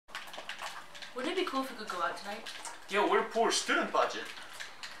Wouldn't it be cool if we could go out tonight? Yo, we're poor, student budget.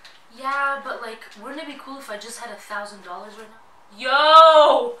 Yeah, but like, wouldn't it be cool if I just had $1,000 right now?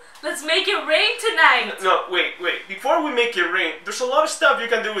 Yo! Let's make it rain tonight! No, wait. Before we make it rain, there's a lot of stuff you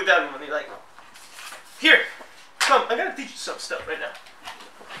can do with that money. Like, here, come, I'm gonna teach you some stuff right now.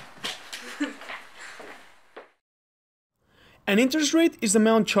 An interest rate is the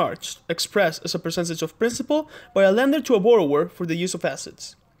amount charged, expressed as a percentage of principal, by a lender to a borrower for the use of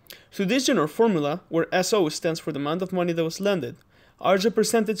assets. Through this general formula, where SO stands for the amount of money that was lended, R is the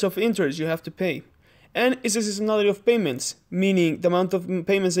percentage of interest you have to pay. N is the seasonality of payments, meaning the amount of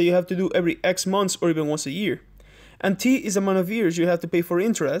payments that you have to do every X months or even once a year. And T is the amount of years you have to pay for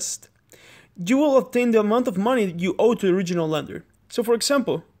interest. You will obtain the amount of money you owe to the original lender. So for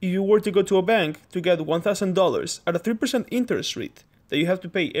example, if you were to go to a bank to get $1,000 at a 3% interest rate that you have to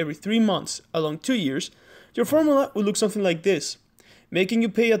pay every 3 months along 2 years, your formula would look something like this, making you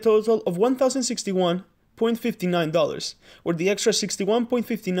pay a total of $1,061.59, where the extra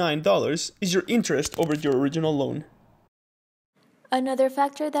 $61.59 is your interest over your original loan. Another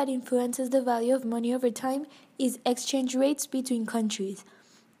factor that influences the value of money over time is exchange rates between countries.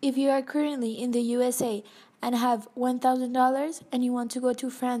 If you are currently in the USA and have $1,000 and you want to go to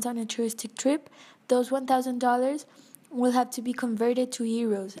France on a touristic trip, those $1,000 will have to be converted to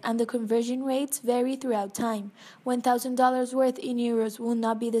euros, and the conversion rates vary throughout time. $1,000 worth in euros will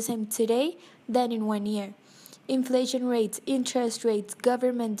not be the same today than in 1 year. Inflation rates, interest rates,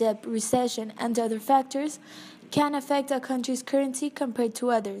 government debt, recession, and other factors can affect a country's currency compared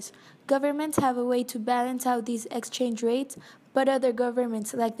to others. Governments have a way to balance out these exchange rates, but other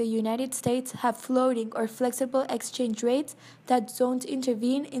governments, like the United States, have floating or flexible exchange rates that don't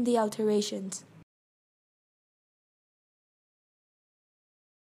intervene in the alterations.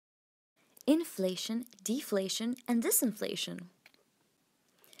 Inflation, deflation, and disinflation.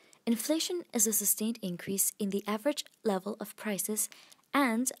 Inflation is a sustained increase in the average level of prices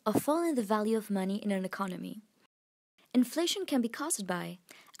and a fall in the value of money in an economy. Inflation can be caused by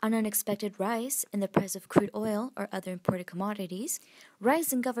an unexpected rise in the price of crude oil or other imported commodities,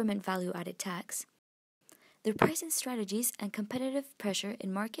 rise in government value-added tax, the pricing strategies and competitive pressure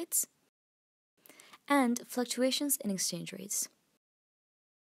in markets, and fluctuations in exchange rates.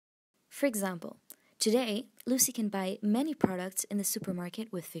 For example, today, Lucy can buy many products in the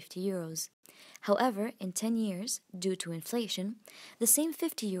supermarket with 50 euros. However, in 10 years, due to inflation, the same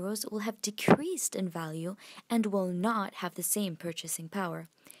 50 euros will have decreased in value and will not have the same purchasing power,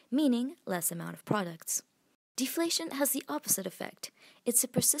 meaning less amount of products. Deflation has the opposite effect. It's a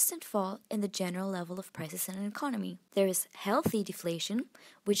persistent fall in the general level of prices in an economy. There is healthy deflation,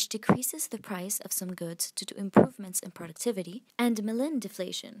 which decreases the price of some goods due to improvements in productivity, and malignant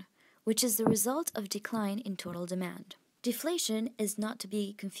deflation, which is the result of decline in total demand. Deflation is not to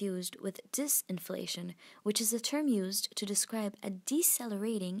be confused with disinflation, which is a term used to describe a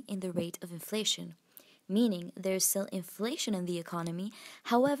decelerating in the rate of inflation, meaning there is still inflation in the economy,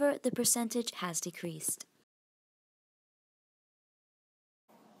 however, the percentage has decreased.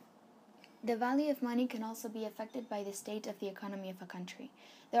 The value of money can also be affected by the state of the economy of a country.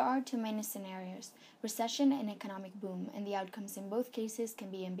 There are two main scenarios, recession and economic boom, and the outcomes in both cases can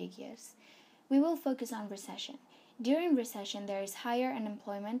be ambiguous. We will focus on recession. During recession, there is higher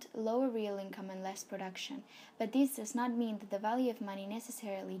unemployment, lower real income, and less production, but this does not mean that the value of money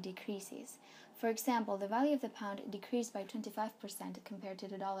necessarily decreases. For example, the value of the pound decreased by 25% compared to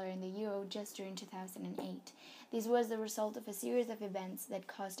the dollar and the euro just during 2008. This was the result of a series of events that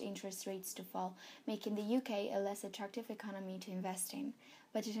caused interest rates to fall, making the UK a less attractive economy to invest in.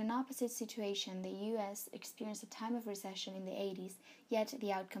 But in an opposite situation, the US experienced a time of recession in the 80s, yet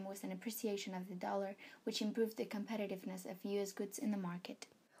the outcome was an appreciation of the dollar, which improved the competitiveness of US goods in the market.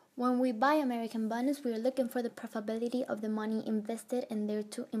 When we buy American bonds, we are looking for the profitability of the money invested, and there are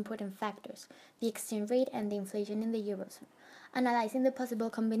two important factors, the exchange rate and the inflation in the Eurozone. Analyzing the possible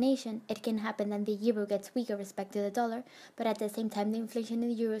combination, it can happen that the euro gets weaker with respect to the dollar, but at the same time the inflation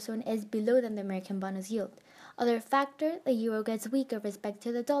in the Eurozone is below than the American bonds yield. Other factor, the euro gets weaker with respect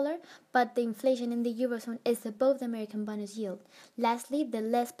to the dollar, but the inflation in the Eurozone is above the American bonds yield. Lastly, the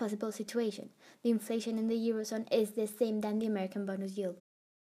less possible situation, the inflation in the Eurozone is the same than the American bonds yield.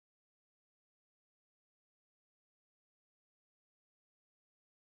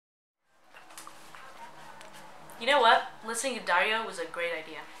 You know what? Listening to Dario was a great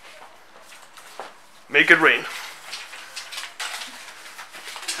idea. Make it rain.